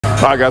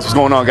All right, guys, what's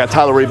going on? Got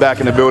Tyler Ray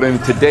back in the building.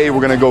 Today, we're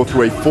gonna go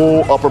through a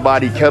full upper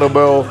body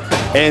kettlebell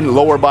and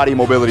lower body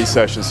mobility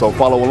session. So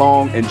follow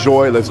along,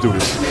 enjoy, let's do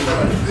this.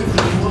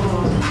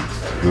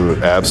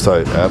 Good, abs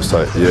tight,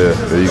 yeah,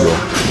 there you go.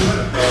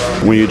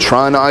 When you're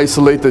trying to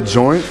isolate the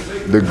joint,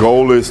 the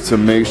goal is to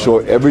make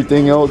sure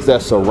everything else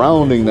that's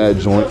surrounding that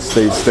joint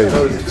stays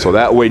stable. So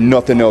that way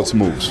nothing else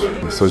moves.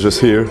 So just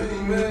here,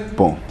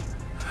 boom.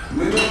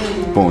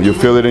 Boom, you'll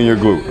feel it in your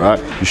glute, right?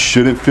 You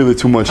shouldn't feel it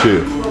too much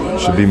here.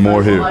 Should be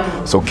more here.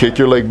 So kick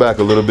your leg back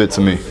a little bit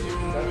to me.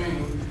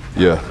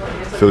 Yeah,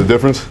 feel the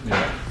difference?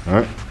 All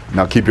right,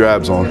 now keep your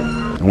abs on.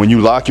 And when you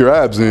lock your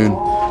abs in,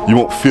 you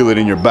won't feel it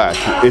in your back.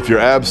 If your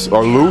abs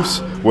are loose,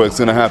 what's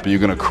gonna happen? You're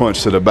gonna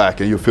crunch to the back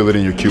and you'll feel it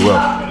in your QL.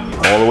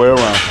 All the way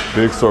around,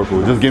 big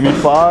circle. Just give me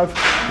 5.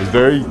 It's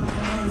very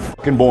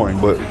fucking boring,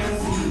 but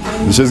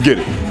let's just get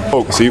it.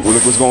 Oh, see,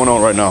 look what's going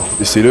on right now.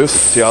 You see this?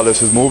 See how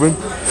this is moving?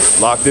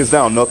 Lock this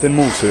down, nothing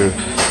moves here,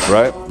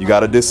 right? You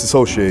gotta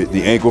disassociate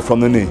the ankle from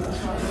the knee.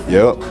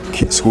 Yep,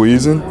 keep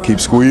squeezing, keep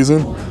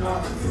squeezing.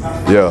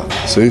 Yeah,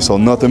 see, so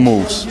nothing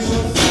moves.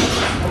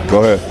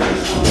 Go ahead.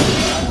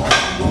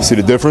 See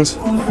the difference?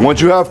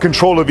 Once you have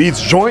control of each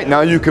joint,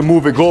 now you can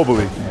move it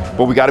globally.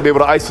 But we gotta be able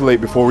to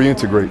isolate before we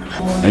integrate.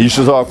 And you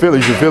should feel it.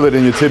 You should feel it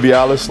in your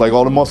tibialis, like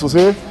all the muscles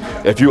here.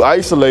 If you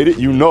isolate it,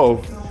 you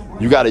know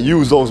you gotta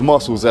use those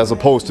muscles as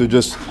opposed to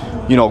just,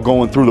 you know,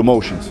 going through the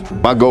motions.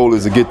 My goal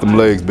is to get them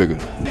legs bigger.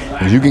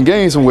 If you can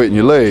gain some weight in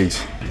your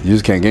legs, you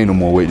just can't gain no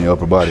more weight in your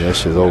upper body. That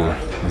shit's over.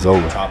 It's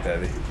over. Top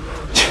heavy.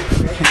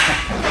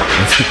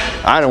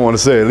 I didn't want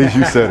to say it, at least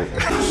you said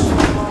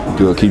it.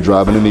 Good, keep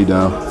driving the knee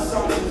down.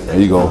 There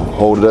you go,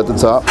 hold it at the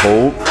top,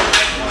 hold.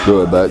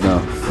 Good, back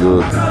down,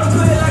 good.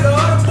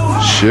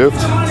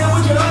 Shift.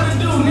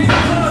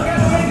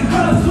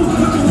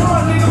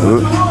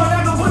 Good.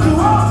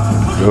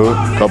 Good,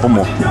 couple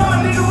more.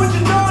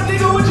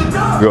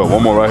 Good,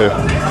 one more right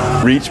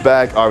here. Reach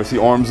back, obviously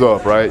arms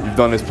up, right? You've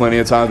done this plenty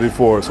of times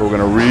before, so we're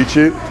gonna reach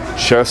it,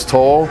 chest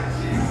tall,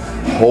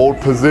 hold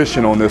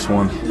position on this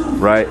one,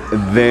 right?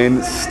 And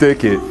then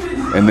stick it,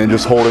 and then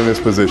just hold in this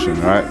position,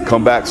 all right?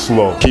 Come back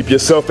slow. Keep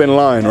yourself in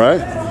line,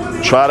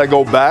 right? Try to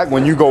go back.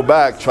 When you go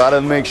back, try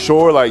to make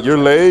sure like your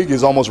leg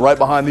is almost right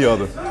behind the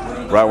other,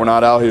 right? We're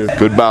not out here.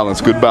 Good balance,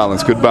 good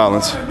balance, good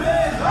balance.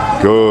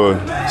 Good,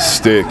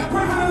 stick.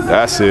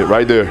 That's it,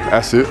 right there,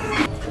 that's it.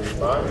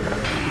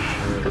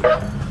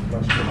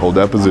 Hold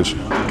that position,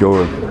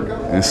 good,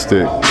 and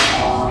stick,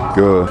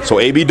 good. So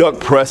AB duck,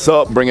 press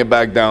up, bring it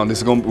back down.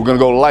 We're gonna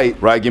go light,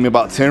 right? Give me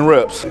about 10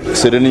 reps.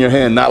 Sit it in your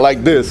hand, not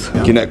like this.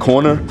 Get in that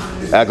corner,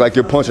 act like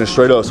you're punching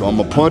straight up. So I'm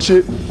gonna punch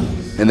it,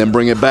 and then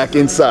bring it back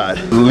inside.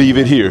 Leave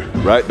it here,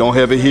 right? Don't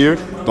have it here,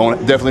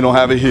 definitely don't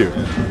have it here.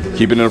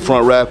 Keep it in the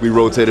front rack, we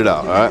rotate it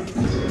out, all right?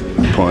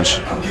 Punch,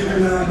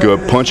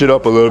 good, punch it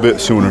up a little bit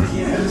sooner.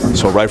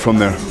 So right from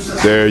there,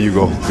 there you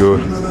go,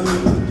 good.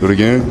 Do it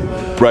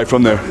again, right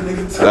from there.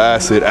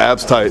 That's it,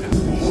 abs tight.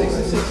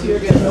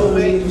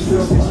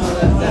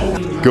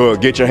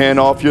 Good, get your hand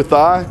off your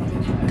thigh.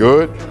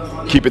 Good,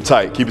 keep it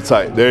tight, keep it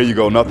tight. There you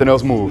go, nothing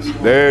else moves.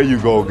 There you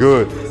go,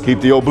 good.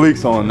 Keep the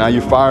obliques on. Now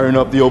you're firing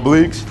up the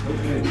obliques,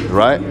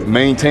 right?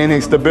 Maintaining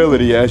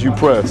stability as you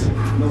press.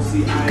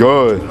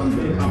 Good,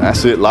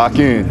 that's it, lock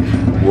in.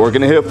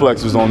 Working the hip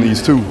flexors on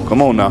these two.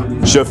 Come on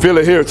now. Should feel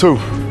it here too,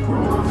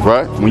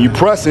 right? When you're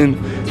pressing,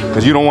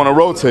 because you don't want to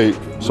rotate,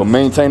 so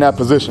maintain that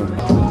position.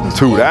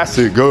 2, that's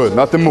it, good,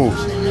 nothing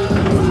moves.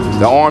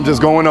 The arm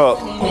just going up,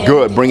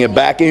 good, bring it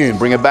back in,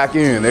 bring it back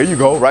in. There you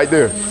go, right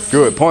there,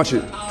 good, punch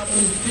it.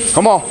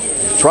 Come on,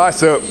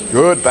 tricep,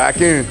 good, back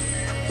in.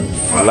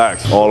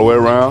 Relax, all the way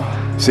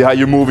around. See how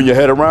you're moving your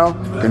head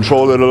around?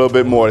 Control it a little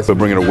bit more. So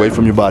bring it away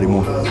from your body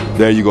more.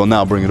 There you go,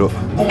 now bring it up.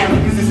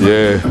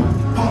 Yeah,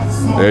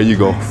 there you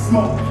go.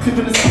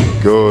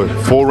 Good,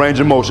 full range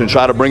of motion.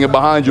 Try to bring it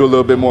behind you a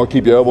little bit more.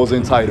 Keep your elbows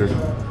in tighter.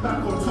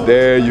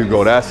 There you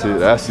go, that's it,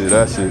 that's it,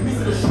 that's it.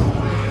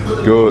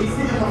 Good.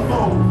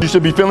 You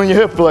should be feeling your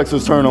hip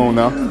flexors turn on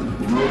now.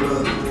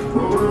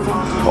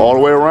 All the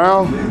way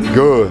around,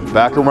 good.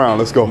 Back around,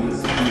 let's go.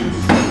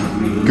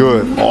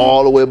 Good,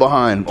 all the way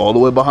behind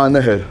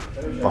the head.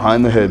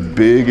 Behind the head,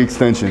 big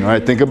extension, all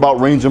right? Think about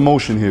range of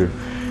motion here,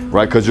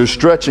 right? Because you're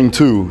stretching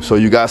too, so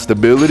you got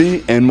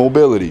stability and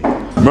mobility.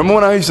 Remember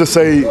when I used to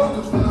say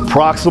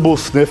proximal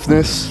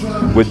stiffness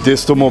with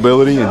distal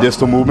mobility and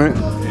distal movement,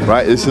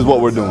 right? This is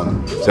what we're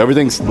doing. So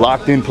everything's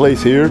locked in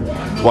place here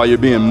while you're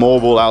being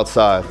mobile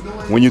outside.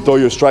 When you throw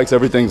your strikes,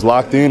 everything's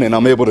locked in and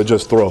I'm able to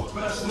just throw.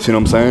 See what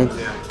I'm saying?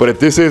 But if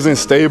this isn't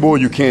stable,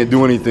 you can't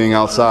do anything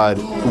outside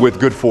with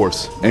good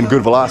force and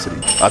good velocity.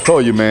 I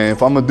told you, man,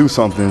 if I'm gonna do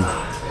something,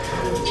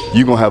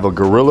 you're gonna have a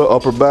gorilla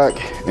upper back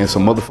and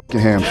some motherfucking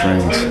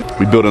hamstrings.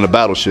 We building a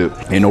battleship.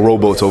 Ain't no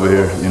rowboats over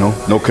here, you know?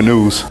 No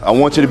canoes. I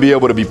want you to be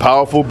able to be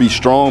powerful, be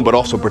strong, but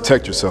also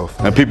protect yourself.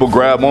 And people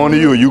grab onto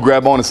you, or you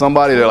grab onto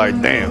somebody, they're like,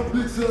 damn.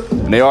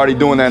 And they already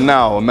doing that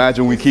now.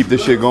 Imagine we keep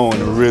this shit going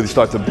and really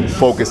start to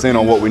focus in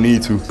on what we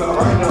need to.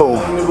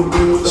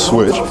 Boom.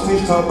 Switch.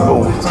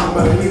 Boom.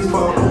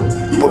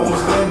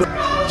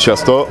 Boom.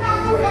 Chest up.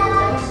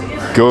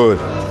 Good.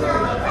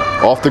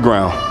 Off the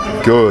ground.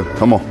 Good.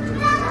 Come on.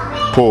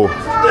 Pull.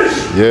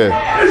 Yeah.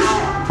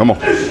 Come on.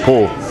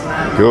 Pull.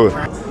 Good.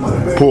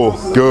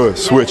 Pull. Good.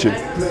 Switch it.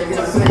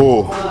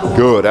 Pull.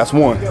 Good. That's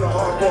 1.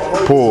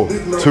 Pull.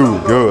 2.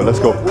 Good. Let's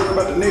go.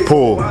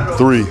 Pull.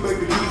 3.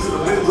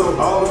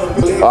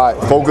 All right.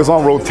 Focus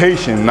on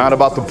rotation, not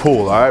about the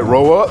pull. All right.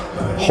 Row up.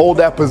 Hold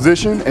that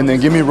position, and then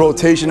give me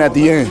rotation at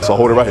the end. So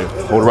hold it right here.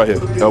 Hold it right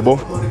here. Elbow.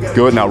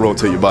 Good. Now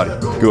rotate your body.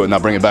 Good. Now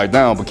bring it back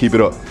down, but keep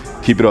it up.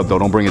 Keep it up though.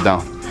 Don't bring it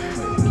down.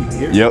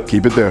 Yep.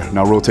 Keep it there.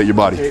 Now rotate your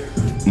body.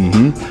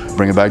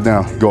 Bring it back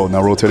down. Go.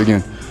 Now rotate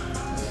again.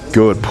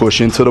 Good.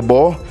 Push into the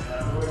ball.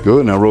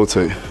 Good. Now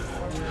rotate.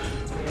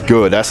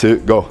 Good. That's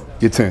it. Go.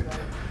 Get 10.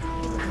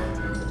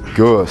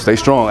 Good. Stay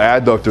strong.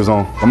 Adductors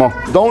on. Come on.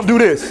 Don't do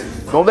this.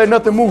 Don't let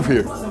nothing move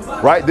here.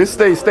 Right? This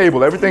stays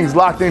stable. Everything's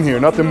locked in here.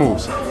 Nothing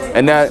moves.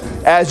 And that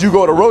as you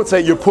go to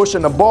rotate, you're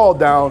pushing the ball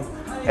down,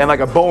 and like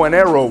a bow and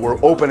arrow, we're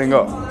opening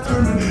up.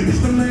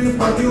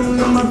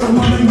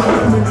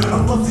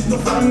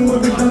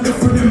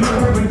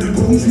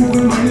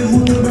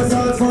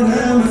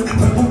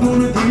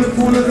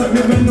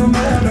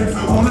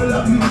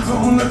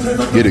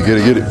 Get it, get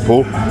it, get it.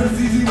 Pull.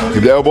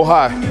 Keep the elbow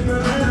high.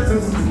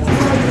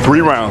 3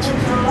 rounds.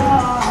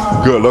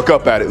 Good. Look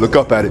up at it. Look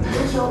up at it.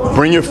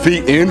 Bring your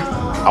feet in.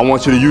 I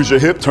want you to use your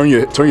hip. Turn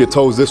your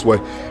toes this way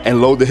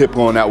and load the hip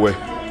on that way.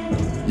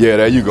 Yeah,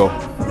 there you go.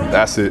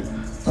 That's it.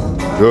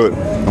 Good.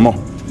 Come on.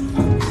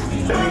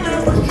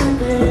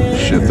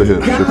 Shift the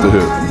hip. Shift the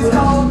hip.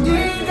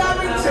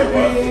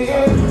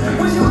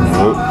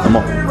 Good. Come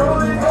on.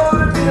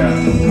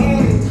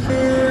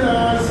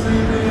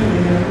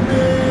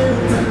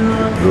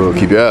 Good.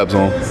 Keep your abs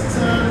on.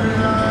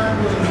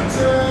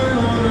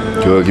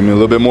 Good. Give me a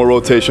little bit more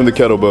rotation with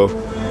the kettlebell.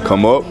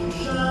 Come up.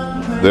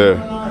 There.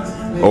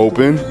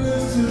 Open.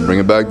 Bring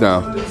it back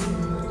down.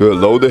 Good.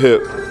 Load the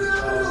hip.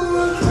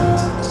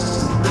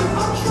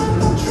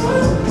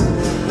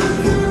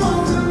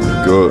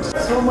 Good.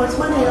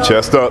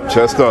 Chest up,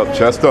 chest up,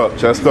 chest up,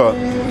 chest up.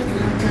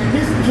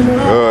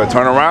 Good.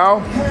 Turn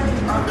around.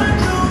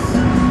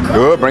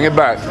 Good. Bring it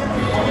back.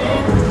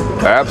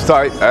 Abs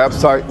tight, abs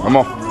tight. Come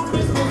on.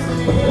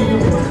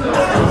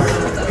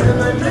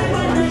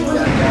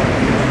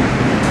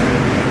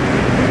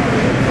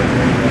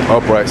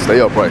 Upright, stay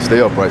upright,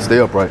 stay upright, stay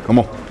upright. Come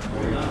on.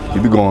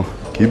 Keep it going,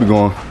 keep it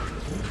going.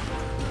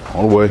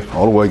 All the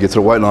way, get to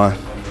the white line.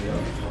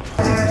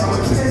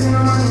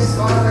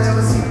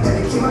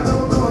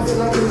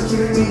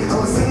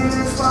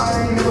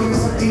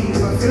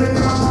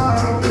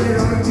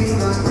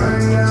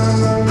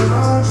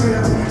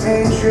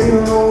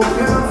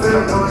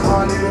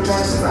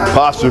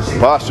 Posture,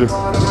 posture.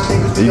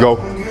 There you go.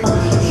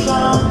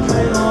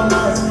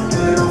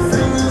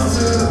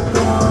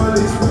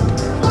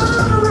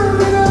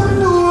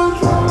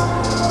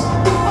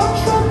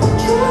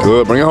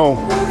 Good, bring it home.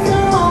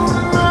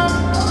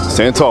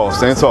 Stand tall,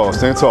 stand tall,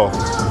 stand tall.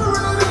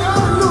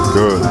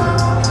 Good.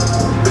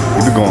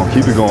 Keep it going,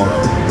 keep it going.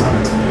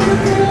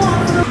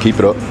 Keep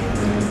it up.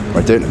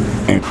 Right there,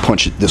 and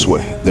punch it this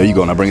way. There you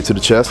go, now bring it to the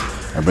chest,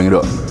 and bring it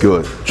up.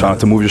 Good. Try not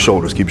to move your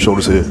shoulders, keep your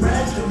shoulders here.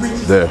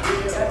 There,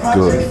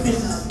 good.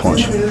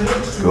 Punch,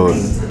 good.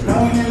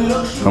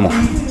 Come on.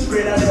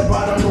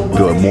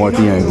 Good, more at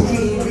the angle.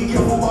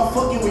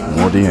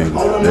 More at the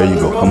angle, there you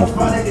go, come on.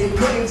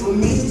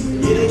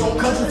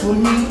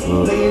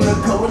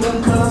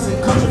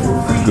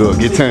 Good,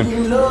 get 10.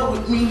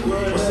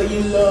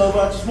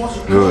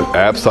 Good,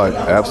 abs tight,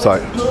 abs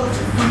tight.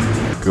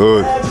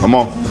 Good, come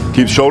on.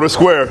 Keep shoulder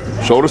square,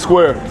 shoulder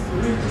square.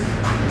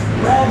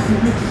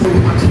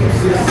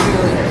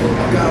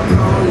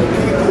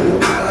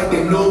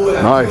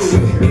 Nice.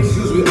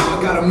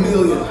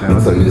 Damn, I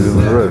thought you did it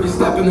already.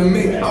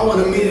 I want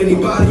to meet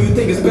anybody you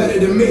think is better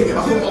than me. I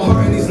put my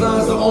heart in these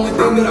lines, the only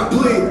thing that I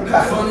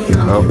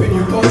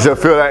bleed. You should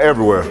feel that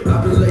everywhere.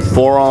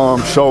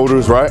 Forearm,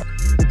 shoulders, right?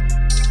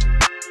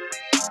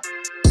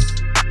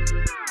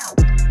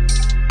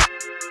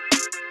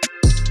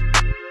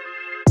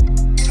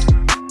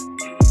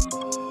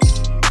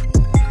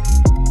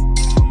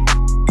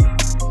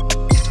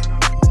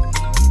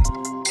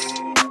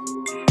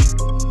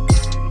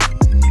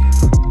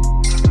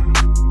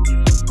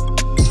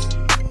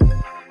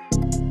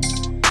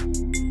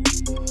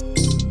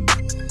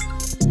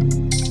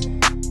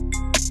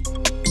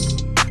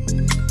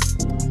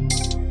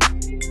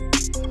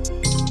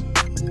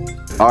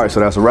 All right, so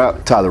that's a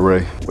wrap. Tyler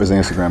Ray, where's the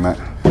Instagram at?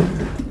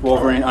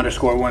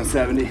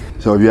 Wolverine_170.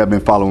 So if you have been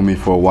following me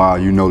for a while,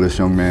 you know this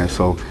young man,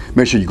 so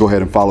make sure you go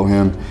ahead and follow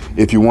him.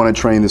 If you want to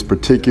train this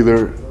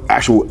particular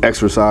actual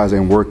exercise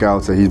and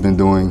workouts that he's been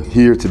doing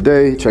here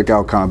today, check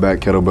out Combat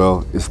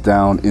Kettlebell. It's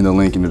down in the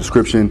link in the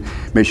description.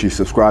 Make sure you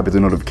subscribe, hit the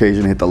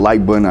notification, hit the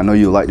like button. I know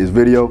you like this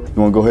video. You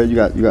want to go ahead? You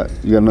got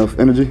enough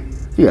energy?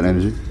 You got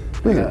energy.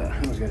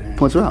 Yeah.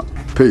 Punch her out.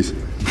 Peace.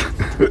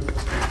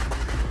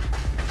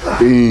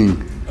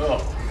 Bing.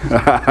 Oh.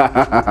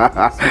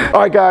 All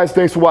right, guys,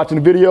 thanks for watching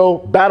the video.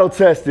 Battle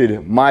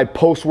Tested, my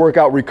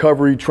post-workout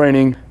recovery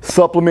training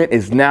supplement,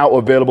 is now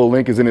available.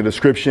 Link is in the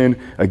description.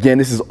 Again,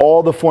 this is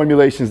all the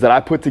formulations that I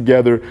put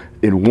together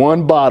in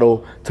one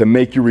bottle to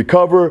make you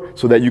recover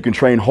so that you can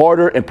train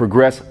harder and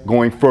progress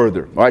going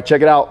further. All right,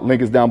 check it out.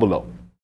 Link is down below.